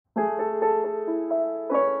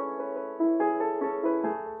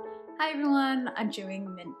everyone, I'm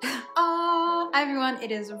chewing mint. Hi everyone,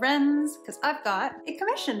 it is Rendds, because I've got a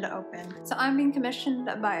commission to open. So I'm being commissioned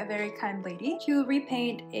by a very kind lady to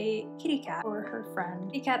repaint a kitty cat for her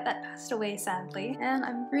friend. Kitty cat that passed away sadly. And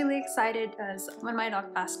I'm really excited because when my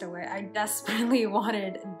dog passed away, I desperately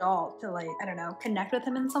wanted Dollie to, like, I don't know, connect with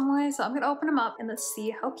him in some way. So I'm gonna open him up and let's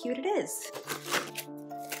see how cute it is.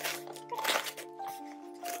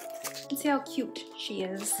 Let's see how cute she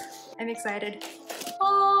is. I'm excited.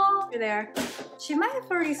 Oh, you're there. She might have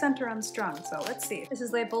already sent her unstrung, so let's see. This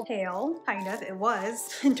is labeled tail, kind of, it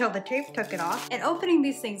was, until the tape took it off. And opening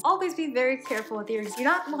these things, always be very careful with yours. You do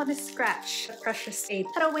not want to scratch the precious tape.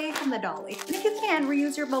 Cut away from the dolly. And if you can,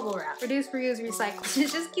 reuse your bubble wrap. Reduce, reuse, recycle.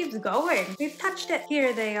 It just keeps going. We've touched it.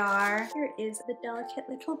 Here they are. Here is the delicate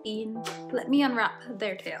little bean. Let me unwrap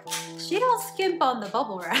their tail. She don't skimp on the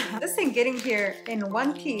bubble wrap. This thing getting here in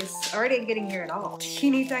one piece already ain't getting here at all.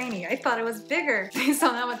 Teeny tiny. I thought it was bigger based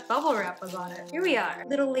on how much bubble wrap was on it. Here we are,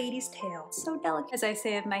 little lady's tail. So delicate. As I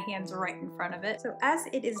say, I have my hands right in front of it. So as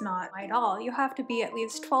it is not my doll, you have to be at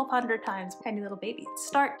least 1,200 times tiny little baby.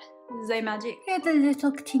 Start. Zay magic. Here's the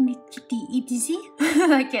little teeny kitty itsy.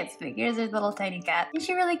 I can't speak. Here's her little tiny cat. Is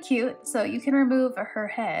she really cute? So you can remove her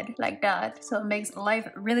head like that. So it makes life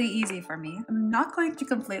really easy for me. I'm not going to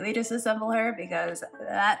completely disassemble her because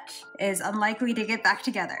that is unlikely to get back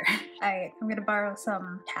together. Alright, I'm gonna borrow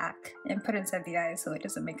some tack and put inside the eyes so it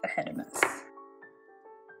doesn't make the head a mess.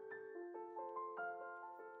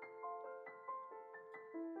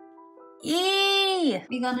 Yay! What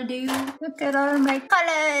we gonna do? Look at all my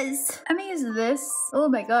colors! I'm gonna use this, oh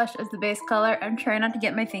my gosh, as the base color. I'm trying not to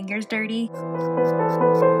get my fingers dirty.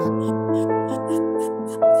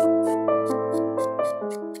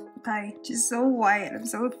 Okay, she's so white, I'm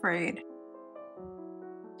so afraid.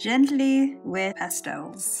 Gently with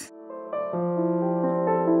pastels.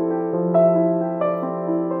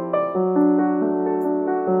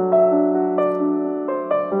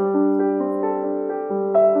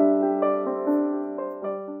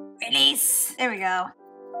 Release! There we go.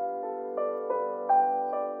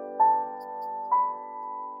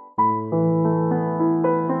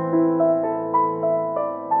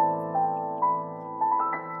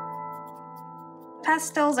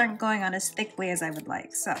 Pastels aren't going on as thickly as I would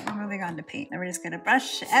like, so I'm moving on to paint. And we're just gonna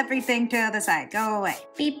brush everything to the side. Go away.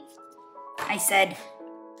 Beep. I said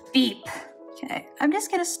beep. Okay, I'm just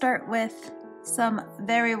gonna start with some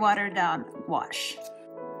very watered down gouache.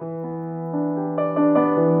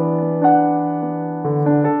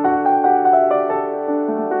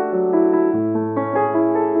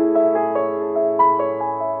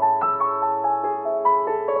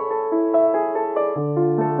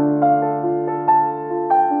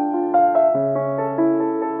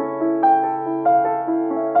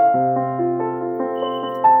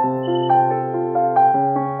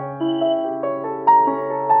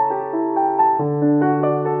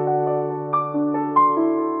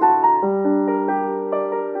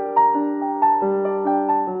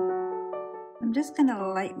 I'm just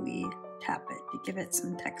gonna lightly tap it to give it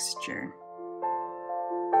some texture.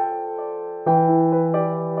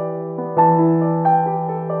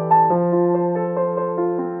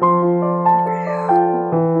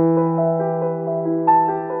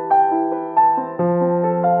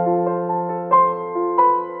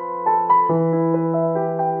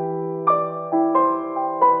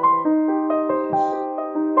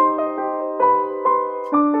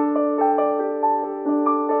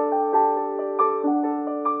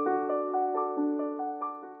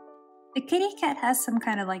 The kitty cat has some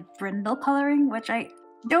kind of like brindle coloring, which I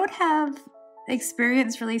don't have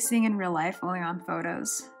experience really seeing in real life, only on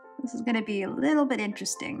photos. This is gonna be a little bit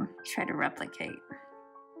interesting to try to replicate.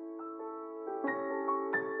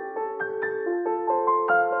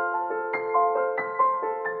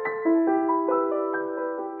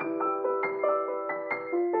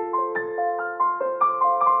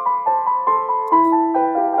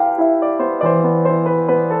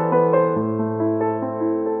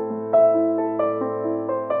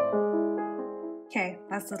 Okay,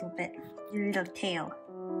 last little bit. Your little tail.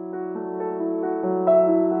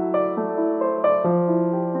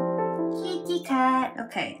 Kitty cat.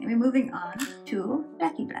 Okay, we're moving on to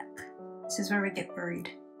Blacky Black. This is where we get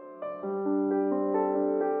worried.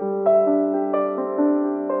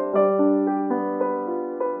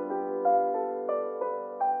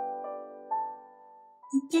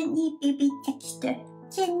 Gently, baby texture.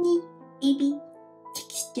 Gently, baby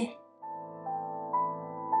texture.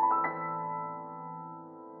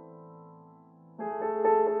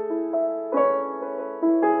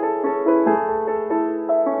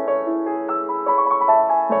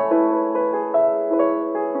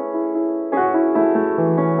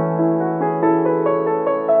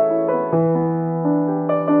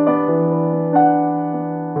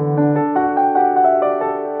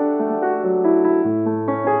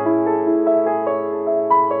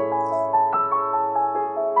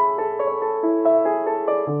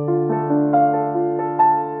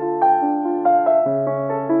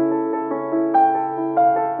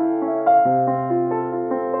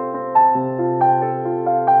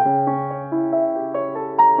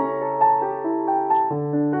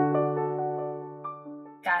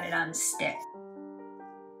 on stick.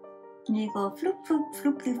 And you go floop, floop,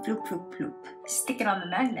 floop, floop, floop, floop, floop. Stick it on the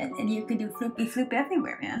magnet and you can do floopy floop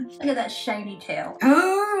everywhere, man. Look at that shiny tail.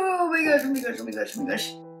 Oh my gosh, oh my gosh, oh my gosh, oh my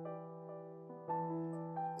gosh.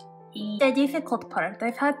 The difficult part,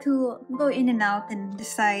 I've had to go in and out and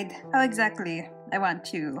decide how exactly I want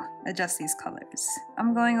to adjust these colors.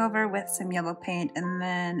 I'm going over with some yellow paint and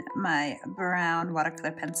then my brown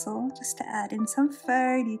watercolor pencil just to add in some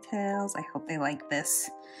fur details. I hope they like this.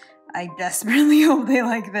 I desperately hope they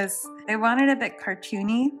like this. They wanted a bit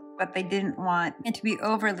cartoony, but they didn't want it to be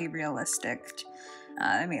overly realistic.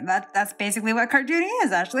 I mean, that's basically what cartoony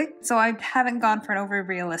is, actually. So I haven't gone for an over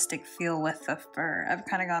realistic feel with the fur. I've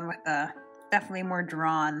kind of gone with a definitely more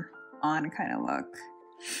drawn on kind of look.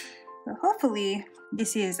 So hopefully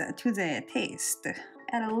this is to the taste.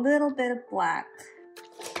 Add a little bit of black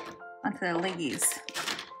onto the leggies.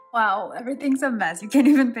 Wow, everything's a mess. You can't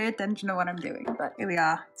even pay attention to what I'm doing, but here we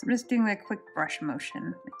are. So I'm just doing like a quick brush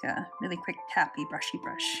motion, like a really quick tappy brushy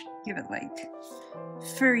brush. Give it like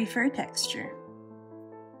furry fur texture.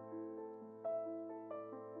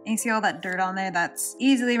 And you see all that dirt on there? That's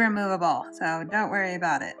easily removable, so don't worry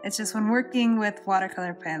about it. It's just when working with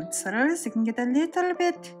watercolor pencils, it can get a little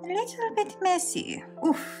bit messy.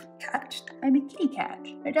 Oof, cat. I'm a kitty cat.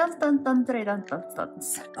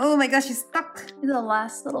 Oh my gosh, she's stuck. The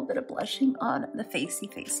last little bit of blushing on the facey.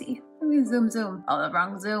 Let me zoom. Oh, the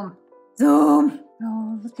wrong zoom. Zoom!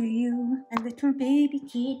 Oh, look at you, a little baby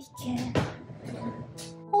kitty cat.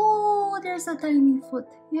 Oh, there's a tiny foot.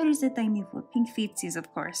 Here is a tiny foot. Pink feetsies,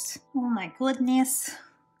 of course. Oh my goodness.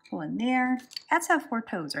 Go in there. Cats have 4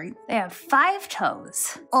 toes, right? They have 5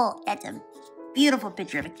 toes. Oh, that's a beautiful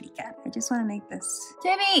picture of a kitty cat. I just want to make this.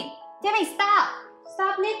 Timmy! Timmy, stop!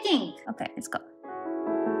 Stop licking! Okay, let's go.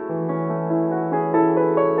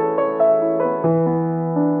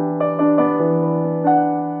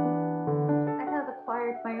 I have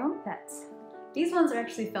acquired my own pets. These ones are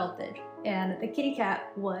actually felted, and the kitty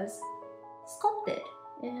cat was sculpted.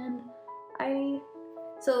 And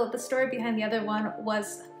so the story behind the other one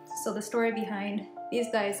was, so the story behind these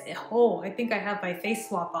guys, oh, I think I have my face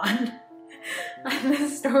swap on. The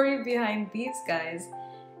story behind these guys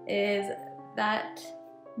is that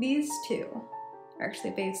these two are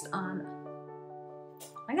actually based on,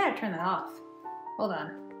 I gotta turn that off. Hold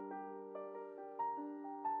on.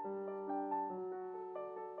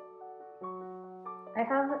 I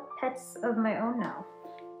have pets of my own now.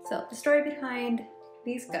 So the story behind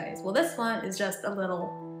these guys, well, this one is just a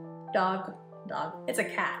little dog. It's a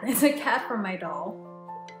cat. It's a cat from my doll.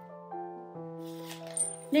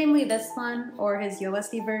 Namely this one, or his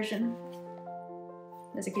USD version.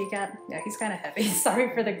 There's a kitty cat. Yeah, he's kind of heavy. Sorry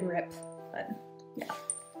for the grip, but yeah.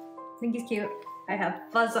 I think he's cute. I have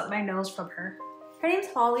fuzz up my nose from her. Her name's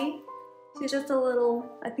Holly. She's just a little,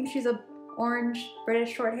 I think she's a orange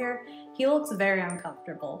British short hair. He looks very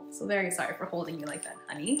uncomfortable, so very sorry for holding you like that,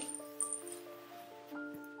 honey.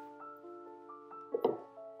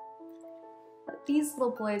 But these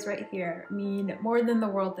little boys right here mean more than the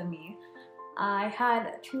world to me. I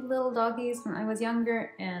had 2 little doggies when I was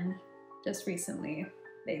younger, and just recently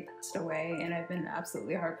they passed away, and I've been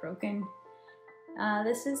absolutely heartbroken.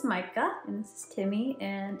 This is Micah, and this is Timmy,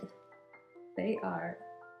 and they are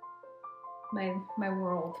my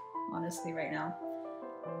world, honestly, right now.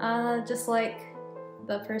 Just like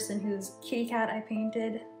the person whose kitty cat I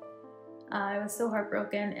painted, I was so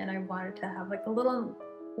heartbroken and I wanted to have like a little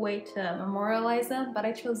way to memorialize them, but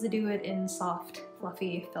I chose to do it in soft,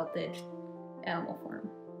 fluffy, felted animal form.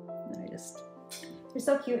 And they're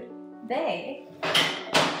so cute. They,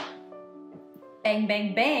 bang,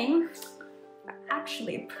 bang, bang, are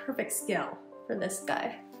actually a perfect scale for this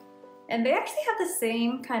guy. And they actually have the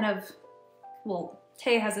same kind of, well,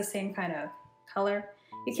 Tay has the same kind of color.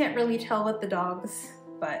 You can't really tell with the dogs,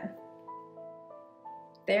 but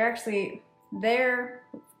their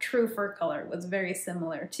true fur color was very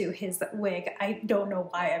similar to his wig. I don't know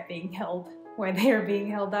why they are being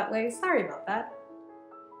held that way. Sorry about that.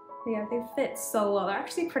 But yeah, they fit so well. They're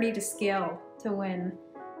actually pretty to scale to when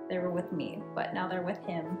they were with me, but now they're with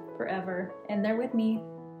him forever, and they're with me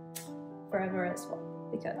forever as well,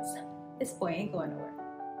 because this boy ain't going nowhere.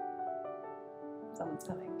 Someone's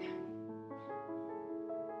coming.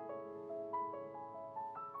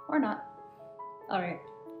 Or not. Alright.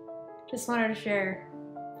 Just wanted to share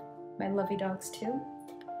my lovely dogs too.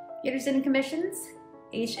 Getters in commissions,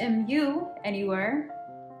 HMU anywhere.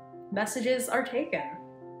 Messages are taken.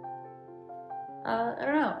 I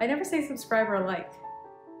don't know. I never say subscribe or like.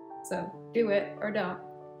 So do it or don't.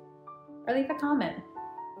 Or leave a comment.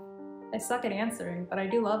 I suck at answering, but I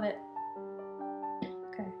do love it.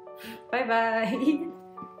 Okay. Bye bye.